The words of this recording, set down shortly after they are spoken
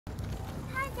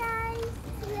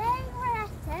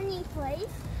Sesame Place.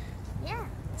 Yeah.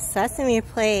 Sesame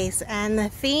Place, and the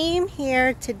theme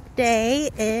here today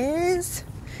is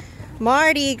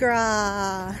Mardi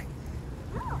Gras.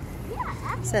 Oh,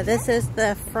 yeah. So this is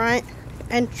the front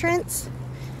entrance.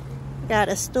 Got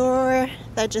a store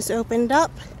that just opened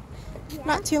up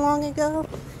not too long ago.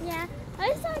 Yeah,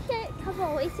 I saw it a couple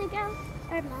of weeks ago,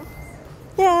 or months.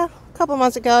 Yeah, a couple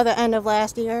months ago, the end of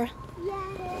last year.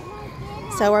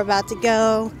 Yeah. So we're about to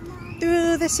go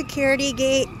through the security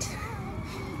gate.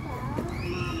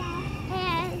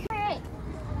 And right.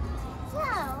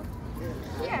 So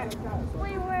here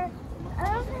we were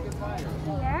over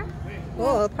here.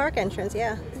 Oh, park entrance,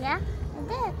 yeah. Yeah, and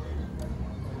then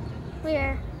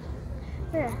we're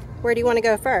Where do you want to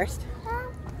go first?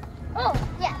 oh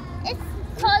yeah, it's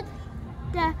called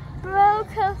the roller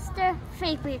coaster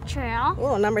vapor trail.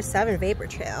 Oh, number 7 Vapor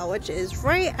Trail, which is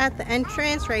right at the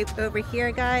entrance, right over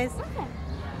here, guys. Okay.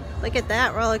 Look at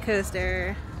that roller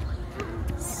coaster.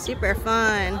 Super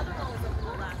fun.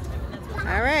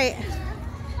 All right,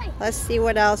 let's see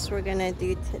what else we're gonna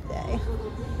do today.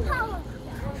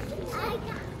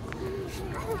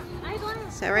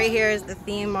 So right here is the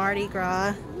theme Mardi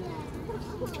Gras.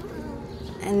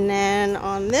 And then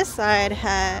on this side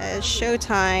has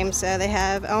Showtime. So they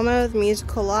have Elmo the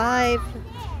Musical Live.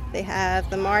 They have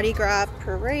the Mardi Gras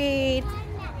Parade,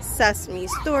 Sesame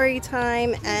Story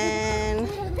Time, and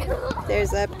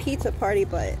there's a pizza party,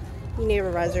 but you need a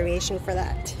reservation for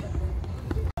that.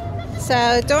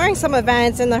 So during some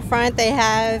events in the front, they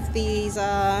have these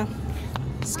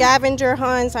scavenger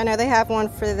hunts. I know they have one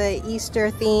for the Easter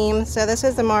theme. So this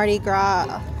is the Mardi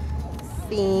Gras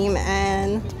theme,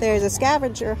 and there's a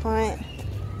scavenger hunt,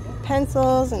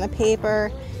 pencils and a paper,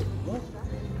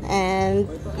 and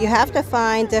you have to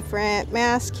find different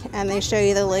masks, and they show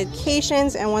you the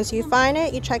locations, and once you find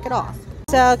it, you check it off.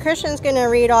 So Christian's gonna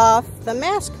read off the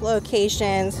mask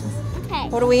locations. Okay.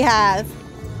 What do we have?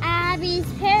 Abby's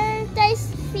Paradise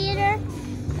Theater,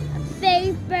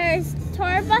 Baber's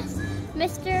Tour Bus,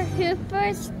 Mr.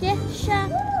 Hooper's Gift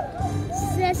Shop,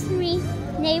 Sesame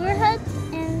Neighborhood,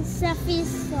 and Sophie's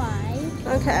Slide.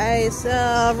 Okay,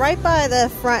 so right by the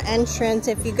front entrance,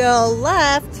 if you go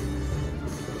left,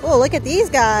 oh, look at these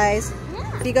guys.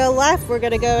 Yeah. If you go left, we're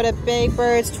gonna go to Big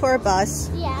Bird's Tour Bus.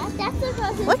 Yeah, that's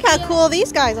supposed to Look how cool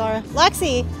these guys are.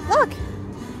 Lexi, look.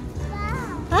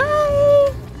 Wow.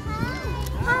 Hi.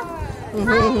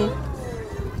 Hi.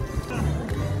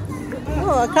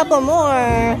 Oh, a couple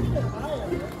more.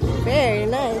 Very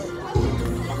nice.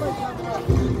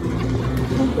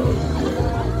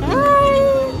 Hi.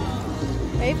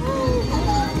 Hey.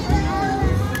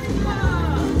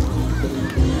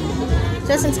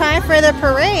 Just in time for the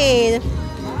parade.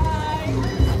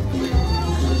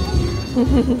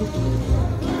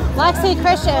 Lexi,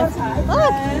 Christian,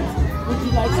 look. Would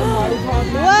you like some Mardi Gras?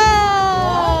 Whoa.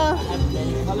 I have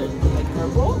many colors. Would you like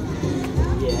purple?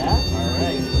 Yeah. All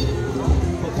right.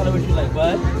 What color would you like,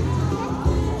 bud?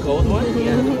 Gold one?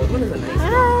 Yeah, the gold one is a nice one. Hi.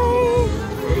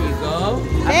 There you go.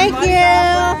 Thank Happy you.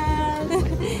 Mardi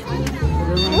Gras,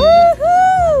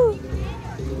 Woohoo!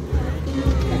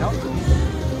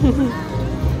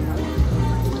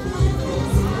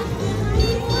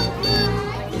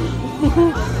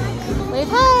 Wave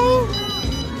hi.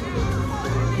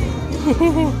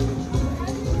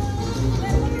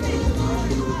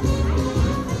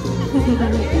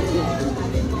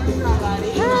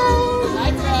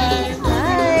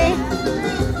 Hi.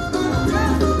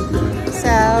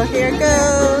 So here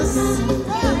goes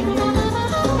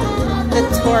the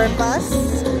tour bus.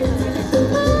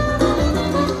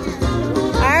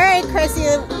 Alright, Chrissy,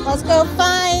 let's go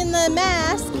find the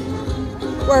mask.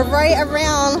 We're right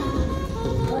around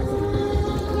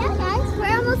Yeah, guys,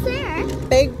 we're almost there.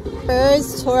 Big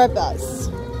Bird's Tour Bus.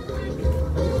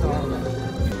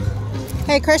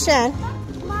 Hey, Christian,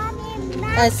 Mommy,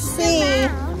 let's see.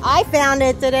 I found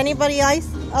it. Did anybody else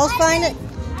find it?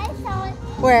 I saw it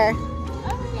Where?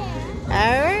 over there.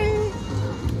 Alright.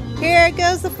 Here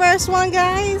goes the first one,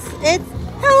 guys. It's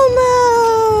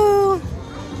Elmo.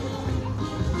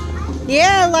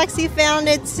 Yeah, Lexi found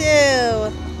it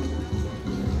too.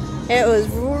 It was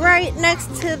right next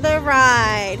to the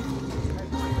ride.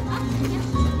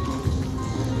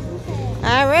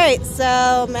 Alright,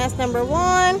 so mask number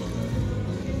 1.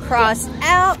 Cross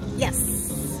out. Yes.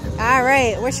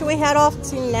 Alright, where should we head off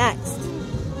to next?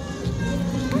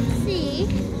 Let's see.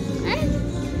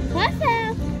 What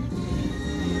about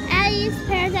Addie's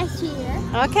Paradise Theater?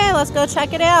 Okay, let's go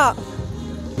check it out.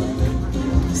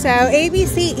 So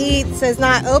ABC Eats is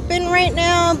not open right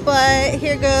now, but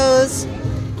here goes a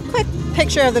quick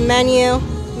picture of the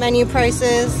menu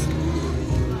prices.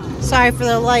 Sorry for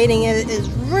the lighting, it is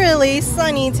really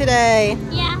sunny today.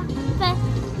 Yeah, but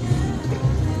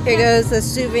Here goes the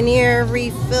souvenir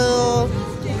refill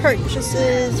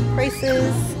purchases,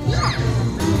 prices.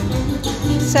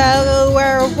 So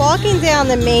we're walking down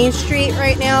the main street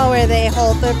right now where they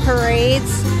hold the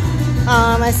parades.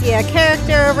 I see a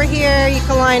character over here. You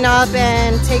can line up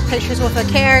and take pictures with a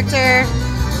character.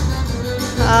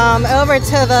 Over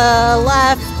to the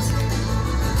left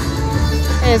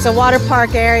is a water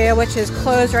park area, which is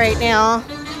closed right now.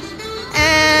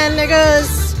 And there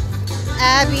goes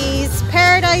Abby's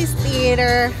Paradise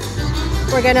Theater.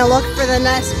 We're gonna look for the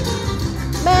next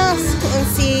mask and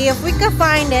see if we can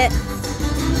find it.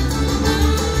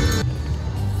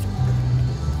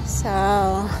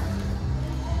 So,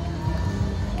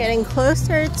 getting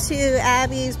closer to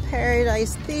Abby's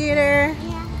Paradise Theater.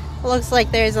 It looks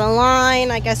like there's a line.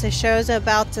 I guess the show's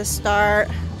about to start.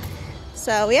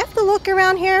 So we have to look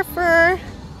around here for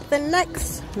the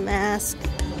next mask.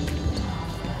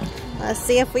 Let's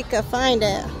see if we can find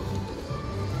it.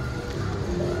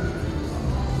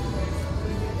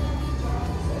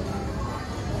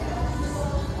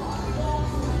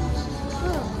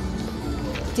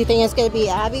 Do you think it's going to be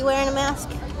Abby wearing a mask?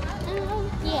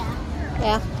 yeah.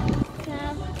 Yeah.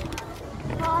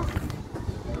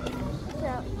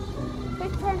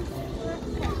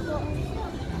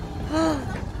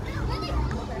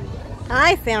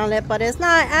 I found it, but it's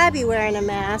not Abby wearing a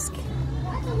mask.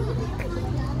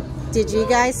 Did you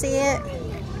guys see it?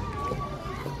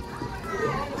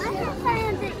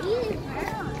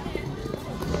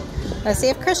 Let's see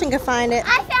if Christian can find it.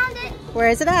 I found it. Where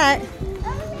is it at?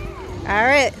 All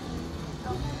right.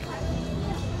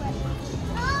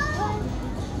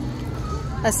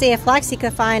 Let's see if Lexi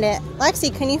could find it.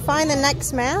 Lexi, can you find the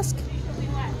next mask?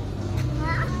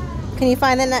 Can you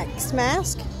find the next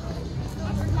mask?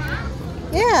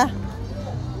 Yeah.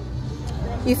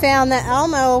 You found the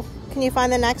Elmo. Can you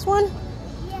find the next one?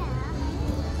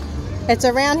 Yeah. It's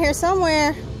around here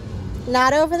somewhere.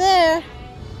 Not over there.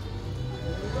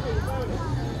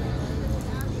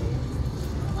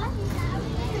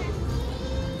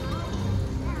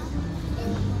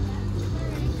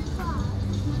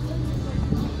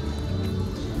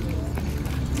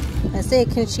 Let's see,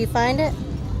 can she find it?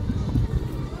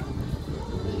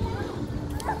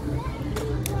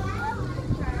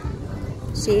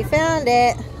 She found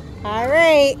it. All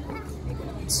right.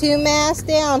 2 masks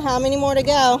down. How many more to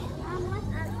go?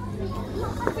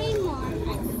 3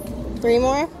 more. 3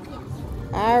 more?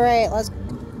 All right, let's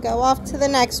go off to the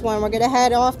next one. We're going to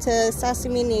head off to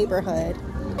Sesame Neighborhood.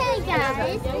 Hey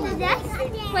guys, the next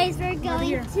place we're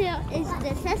going to is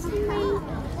the Sesame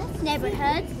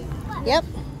Neighborhood. Yep.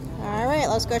 All right,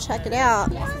 let's go check it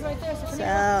out.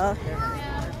 So,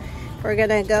 we're going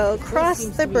to go across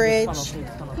the bridge.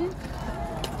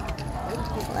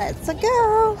 Let's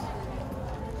go.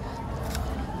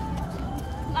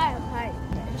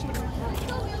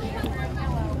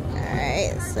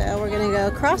 Alright, so we're going to go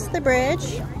across the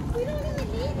bridge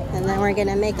and then we're going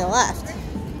to make a left.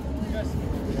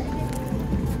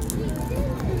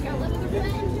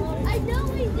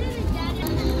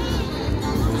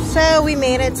 So we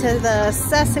made it to the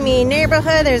Sesame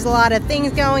neighborhood. There's a lot of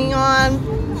things going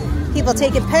on. People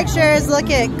taking pictures. Look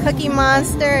at Cookie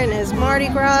Monster in his Mardi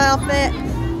Gras outfit.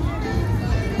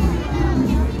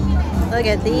 Look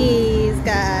at these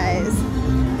guys.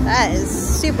 That is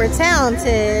super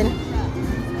talented.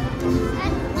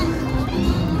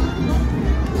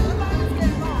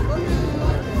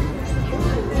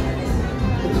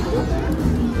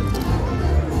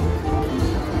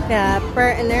 Got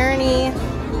Bert and Ernie.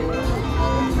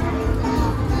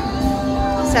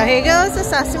 So here goes the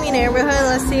Sesame neighborhood.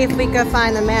 Let's see if we can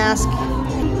find the mask.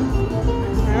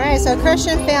 Alright, so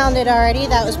Christian found it already.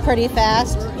 That was pretty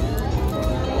fast.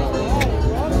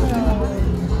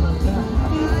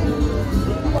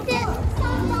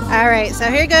 Alright, so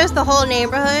here goes the whole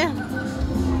neighborhood.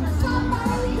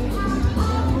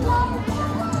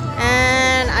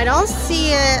 And I don't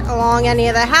see it along any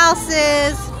of the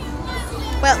houses.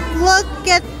 But look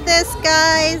at this,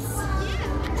 guys.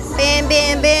 Bam,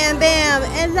 bam, bam, bam.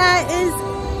 And that is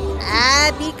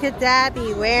Abby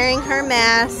Cadabby wearing her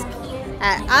mask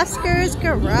at Oscar's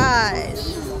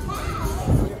Garage.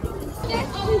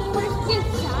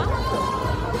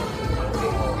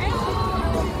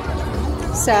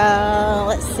 So,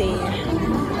 let's see.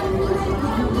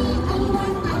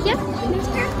 Yep,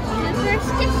 Mr. Hooper's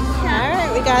gift shop.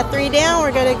 Alright, we got 3 down.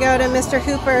 We're going to go to Mr.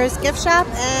 Hooper's gift shop,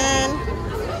 and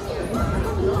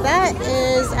that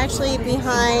is actually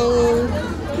behind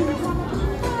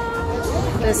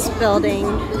this building.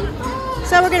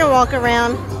 So we're going to walk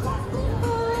around.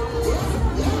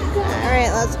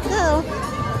 let's go.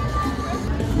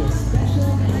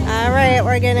 All right,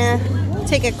 we're gonna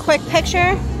take a quick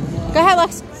picture. Go ahead,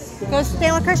 Lex. Go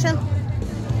stand with Christian.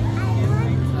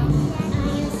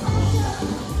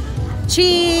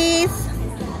 Cheese.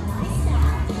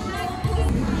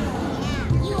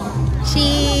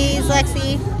 Cheese,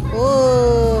 Lexi.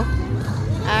 Ooh.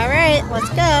 All right, let's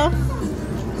go.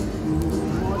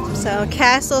 So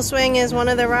Castle Swing is one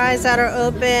of the rides that are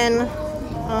open.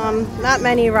 Not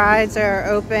many rides are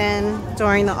open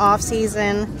during the off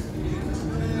season,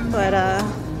 but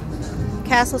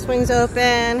Castle Swing's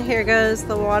open. Here goes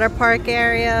the water park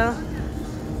area.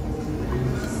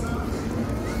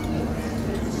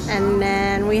 And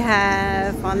then we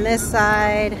have on this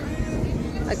side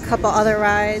a couple other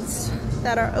rides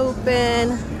that are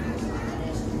open.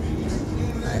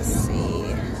 Let's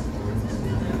see.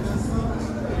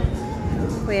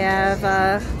 We have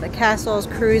the Castle's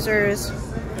Cruisers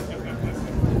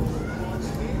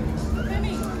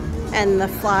and the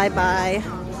Flyby.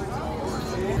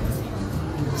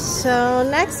 So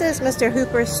next is Mr.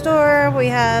 Hooper's store. We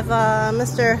have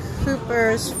Mr.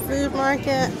 Hooper's Food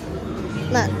Market.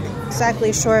 Not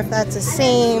exactly sure if that's the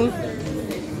same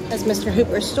as Mr.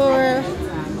 Hooper's store.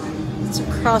 It's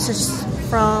across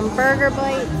from Burger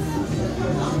Bite.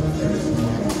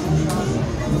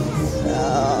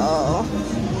 So,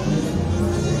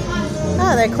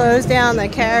 oh, they closed down the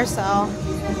carousel.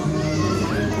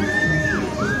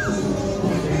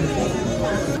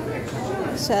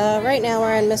 So right now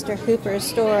we're in Mr. Hooper's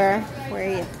store,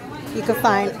 where you can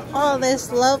find all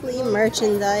this lovely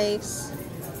merchandise.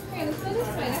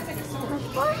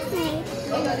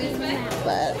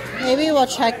 But maybe we'll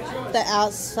check the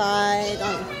outside.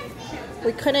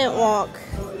 We couldn't walk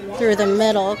through the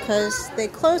middle because they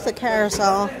closed the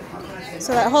carousel,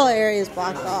 so that whole area is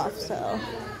blocked off. So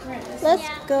let's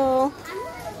go.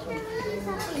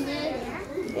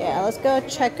 Yeah, let's go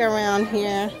check around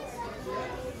here.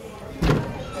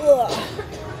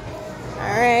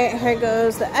 Alright, here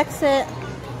goes the exit.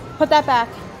 Put that back.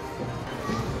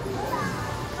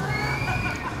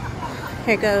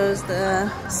 Here goes the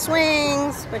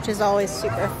swings, which is always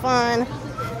super fun.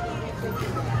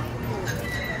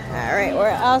 Alright, we're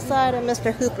outside of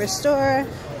Mr. Hooper's store.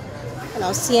 I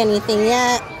don't see anything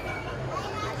yet.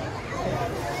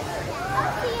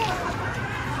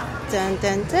 Dun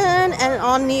dun dun. And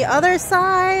on the other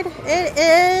side, it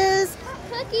is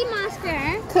Cookie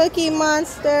Monster. Cookie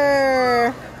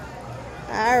Monster.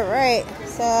 Alright,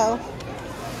 so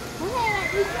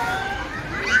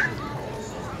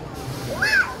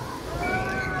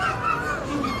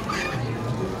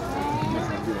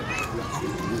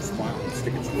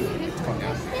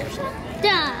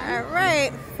done.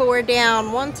 alright, 4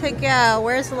 down, 1 to go.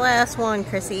 Where's the last one,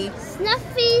 Chrissy?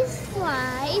 Snuffy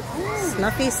Slides.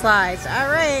 Snuffy Slides.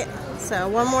 Alright, so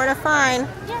 1 more to find.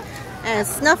 Yeah. And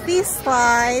Snuffy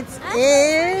Slides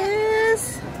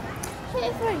is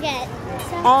I forget.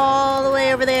 all the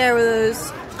way over there where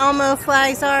those Elmo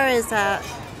flags are. Is that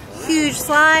huge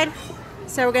slide.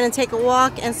 So we're going to take a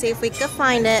walk and see if we can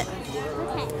find it.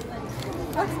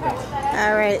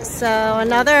 Alright, so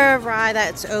another ride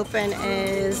that's open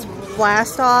is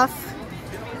Blast Off.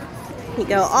 You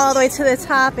go all the way to the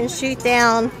top and shoot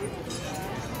down.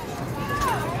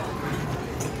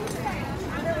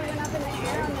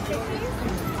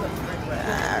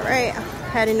 Alright,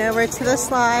 heading over to the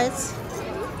slides.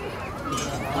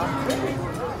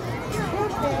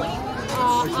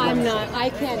 I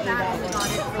can't do that.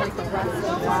 Like the rest of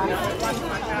the ride.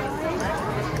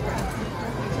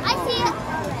 I see it.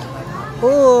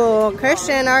 Ooh,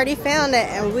 Christian already found it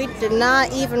and we did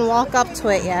not even walk up to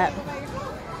it yet.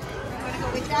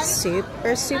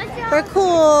 Super, super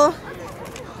cool.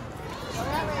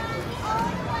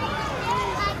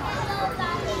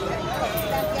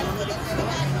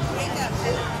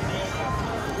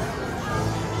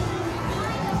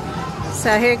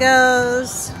 So here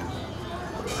goes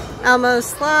Elmo's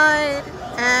slide,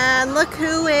 and look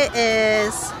who it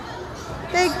is.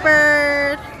 Big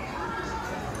Bird.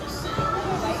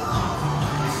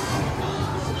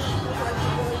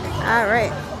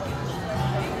 Alright.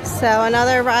 So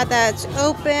another ride that's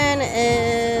open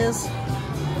is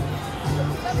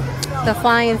the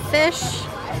Flying Fish.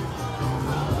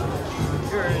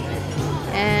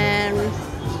 And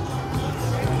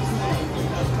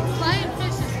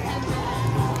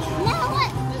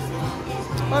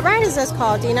what ride is this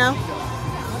called? Do you know?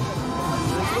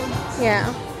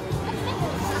 Yeah.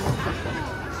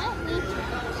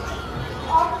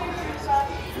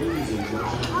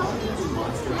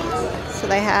 So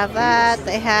they have that.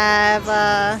 They have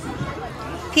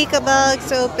Pika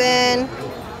Bugs open.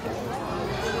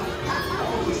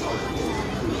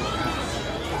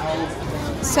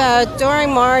 So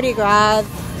during Mardi Gras,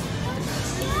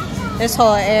 this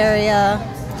whole area,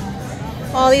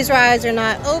 all these rides are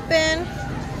not open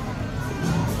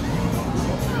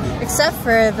except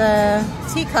for the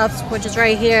teacups, which is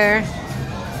right here.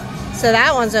 So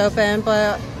that one's open,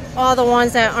 but all the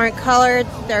ones that aren't colored,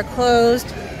 they're closed.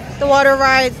 The water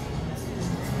ride,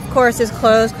 of course, is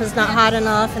closed because it's not hot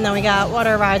enough. And then we got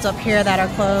water rides up here that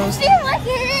are closed. I feel like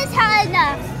it is hot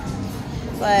enough.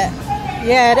 But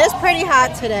yeah, it is pretty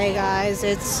hot today, guys.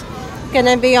 It's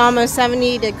gonna be almost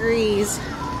 70 degrees.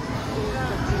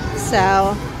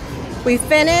 So we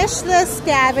finished the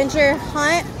scavenger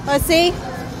hunt. Let's see,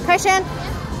 Christian,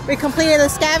 we completed the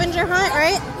scavenger hunt,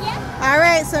 right? Yeah. All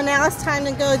right, so now it's time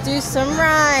to go do some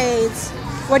rides.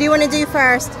 What do you want to do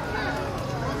first?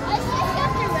 Let's just go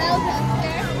to the roller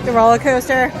coaster. The roller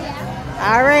coaster?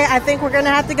 Yeah. All right, I think we're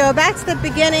gonna have to go back to the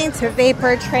beginning to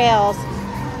Vapor Trails.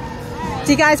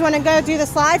 Do you guys want to go do the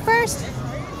slide first?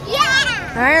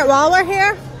 Yeah. All right, while we're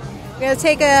here, we're gonna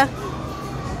take a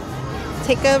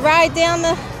ride down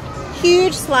the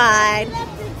huge slide.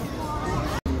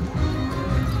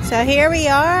 So here we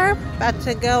are, about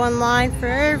to go in line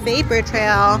for Vapor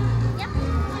Trail. Yep.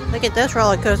 Look at this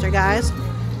roller coaster, guys.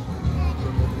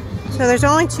 So there's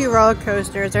only 2 roller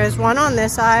coasters. There's one on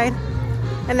this side,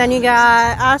 and then you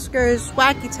got Oscar's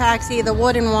Wacky Taxi, the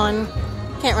wooden one.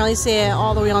 Can't really see it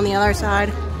all the way on the other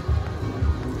side.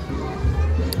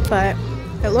 But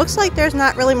it looks like there's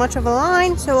not really much of a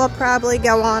line, so we'll probably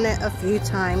go on it a few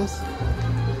times.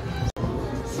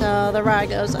 So the ride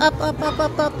goes up, up, up,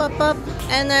 up, up, up, up,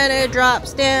 and then it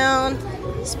drops down,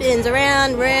 spins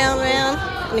around, round, round,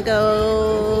 and it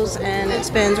goes, and it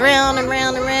spins round and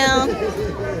round and round,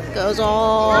 goes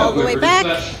all the way back,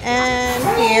 and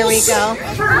here we go.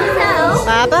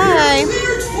 Bye-bye.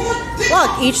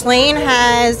 Look, each lane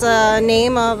has a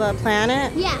name of a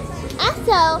planet. Yeah.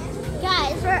 Also,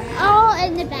 guys, we're all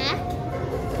in the back.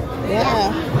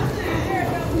 Yeah.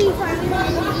 Before we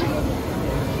leave.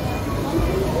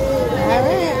 All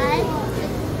right.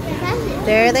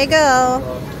 There they go.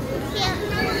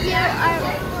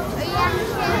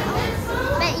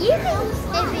 But you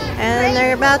can And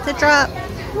they're about to drop.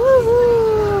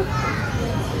 Woohoo!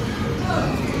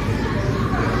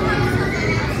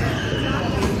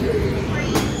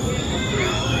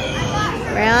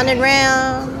 Round and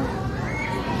round.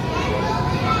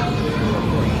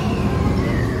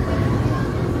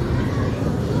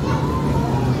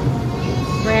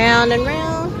 Round and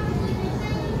round.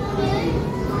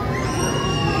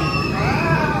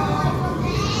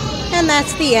 And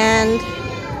that's the end.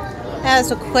 That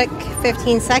was a quick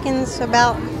 15 seconds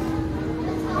about.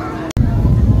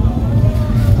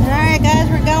 Alright guys,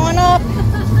 we're going up.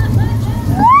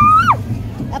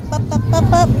 Up, up, up,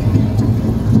 up, up.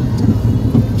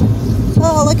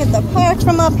 Oh, look at the park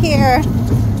from up here.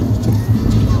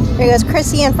 There goes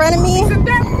Chrissy in front of me.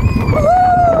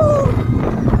 Woo!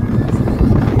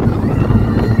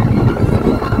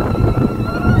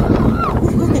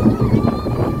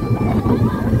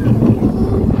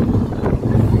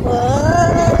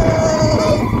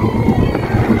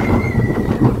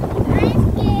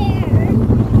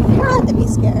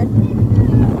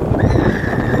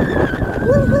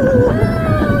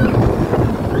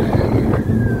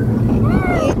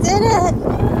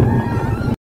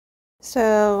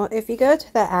 So if you go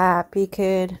to the app, you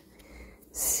could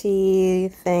see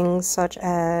things such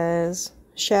as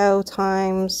show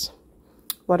times,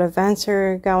 what events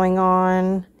are going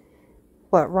on,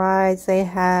 what rides they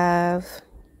have,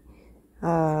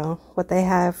 what they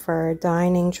have for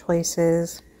dining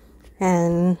choices,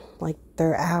 and like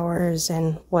their hours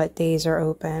and what days are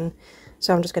open.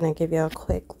 So I'm just going to give you a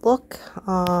quick look.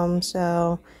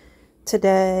 So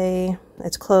today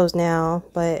it's closed now,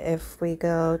 but if we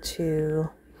go to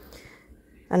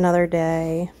another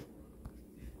day,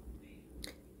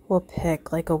 we'll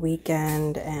pick like a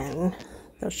weekend and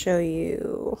they'll show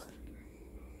you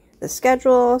the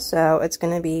schedule. So it's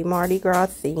going to be Mardi Gras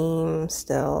theme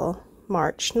still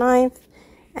March 9th,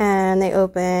 and they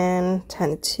open 10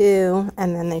 to 2,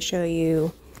 and then they show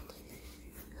you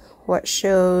what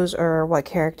shows or what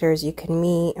characters you can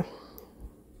meet.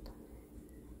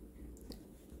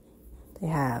 They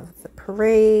have the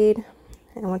parade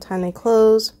and what time they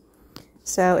close.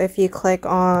 So if you click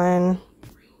on,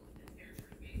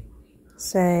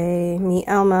 say, Meet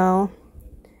Elmo,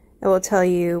 it will tell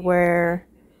you where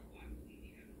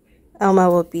Elmo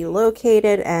will be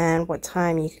located and what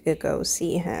time you could go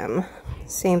see him.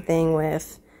 Same thing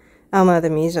with Elmo the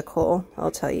Musical.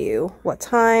 It'll tell you what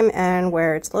time and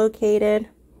where it's located.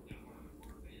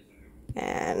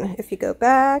 And if you go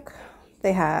back,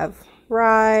 they have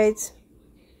rides.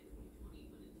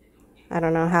 I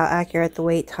don't know how accurate the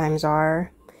wait times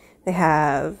are. They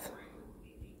have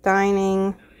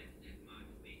dining,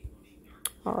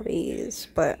 all these,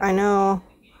 but I know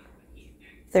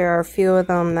there are a few of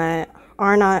them that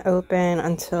are not open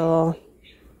until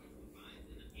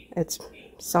it's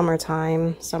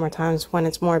summertime. Summertime's when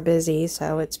it's more busy,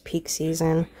 so it's peak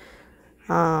season.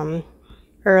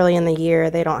 Early in the year,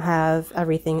 they don't have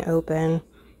everything open.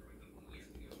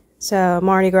 So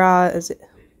Mardi Gras is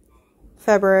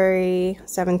February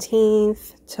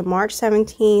 17th to March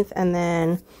 17th, and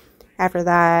then after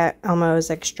that, Elmo's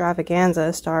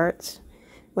Extravaganza starts,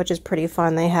 which is pretty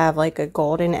fun. They have like a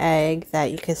golden egg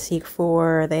that you can seek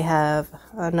for. They have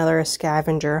another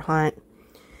scavenger hunt.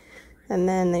 And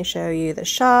then they show you the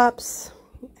shops.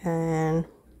 And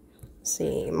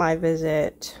see, my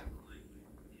visit.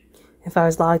 If I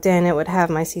was logged in, it would have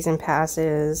my season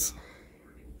passes.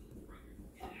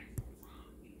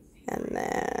 And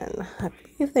then I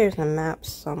believe there's a map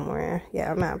somewhere.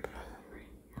 Yeah, a map.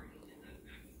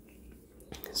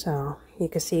 So you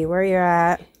can see where you're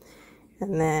at.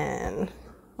 And then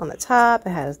on the top,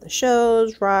 it has the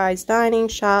shows, rides, dining,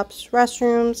 shops,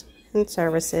 restrooms, and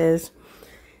services.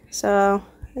 So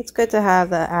it's good to have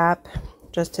the app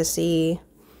just to see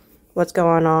what's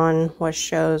going on, what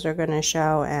shows are going to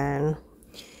show, and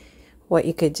what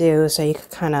you could do, so you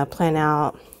could kind of plan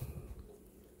out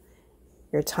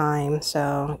your time.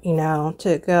 So, you know,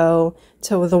 to go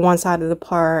to the one side of the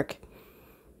park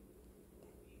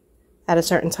at a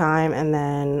certain time, and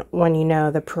then when you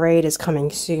know the parade is coming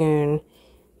soon,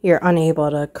 you're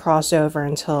unable to cross over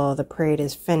until the parade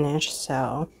is finished.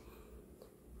 So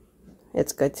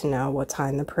it's good to know what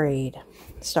time the parade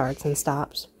starts and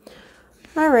stops.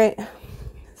 All right,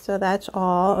 so that's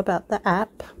all about the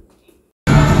app.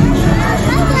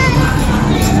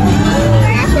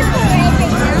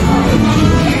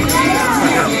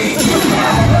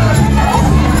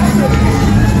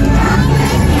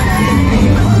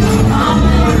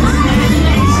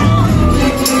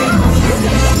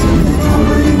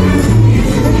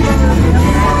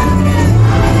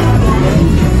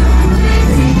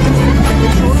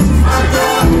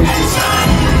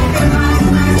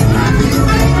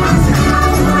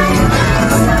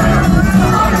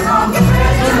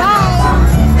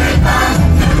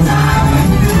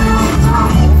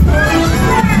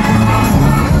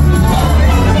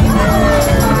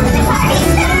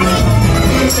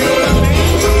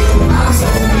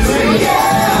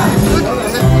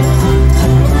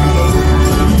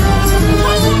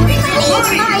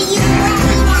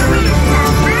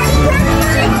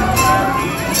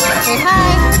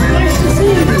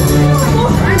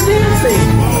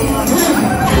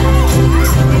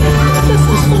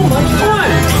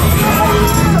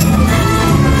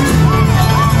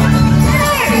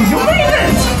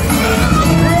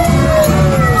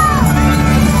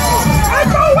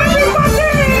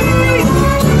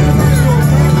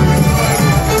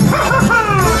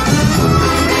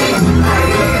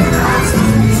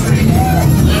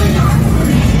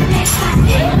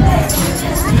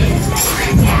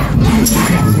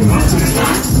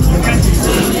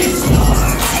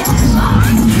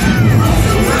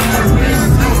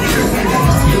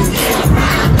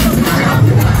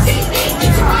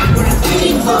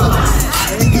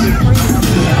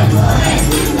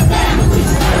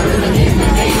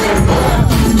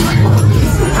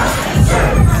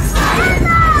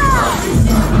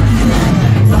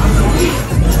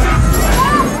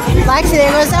 Lexi,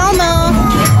 there goes Elmo.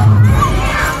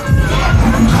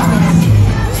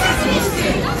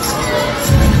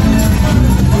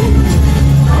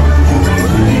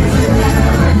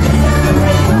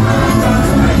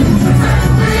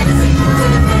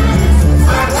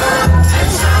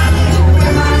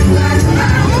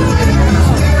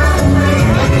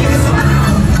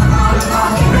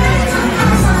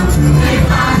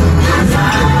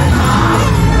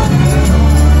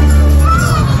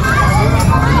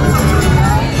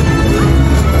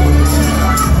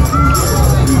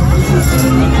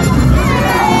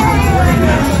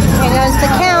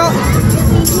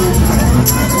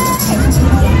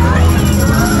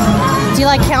 Do you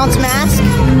like Count's mask?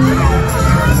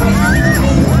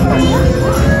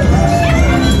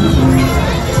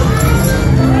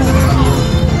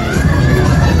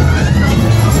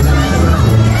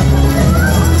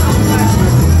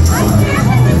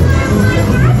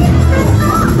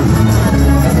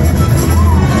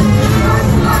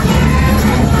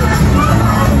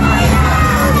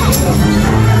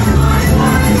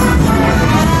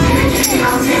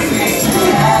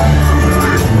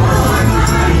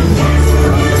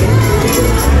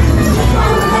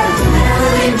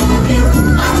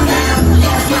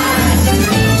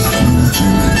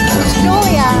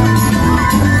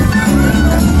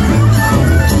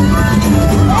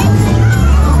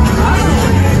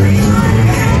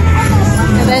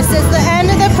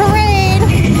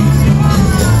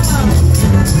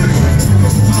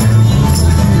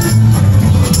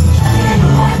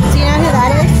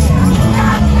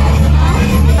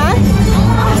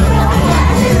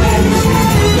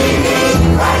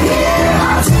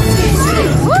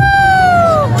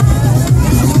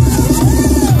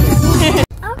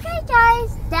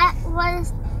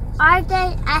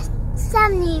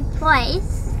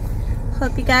 Place.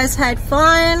 Hope you guys had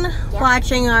fun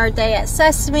watching our day at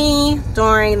Sesame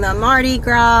during the Mardi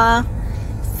Gras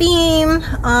theme.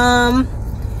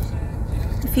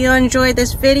 If you enjoyed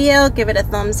this video, give it a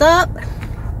thumbs up.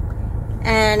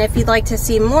 And if you'd like to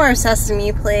see more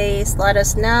Sesame Place, let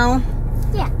us know.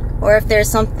 Yeah. Or if there's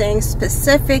something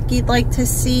specific you'd like to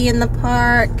see in the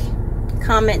park,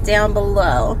 comment down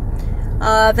below.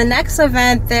 The next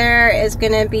event there is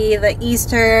going to be the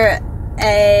Easter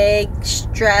egg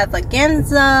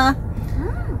extravaganza.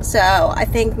 So I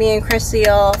think me and Chrissy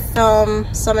will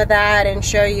film some of that and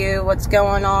show you what's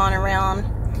going on around.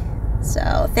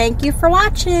 So thank you for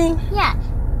watching. Yeah.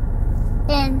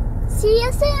 And see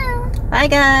you soon. Bye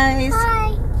guys. Bye.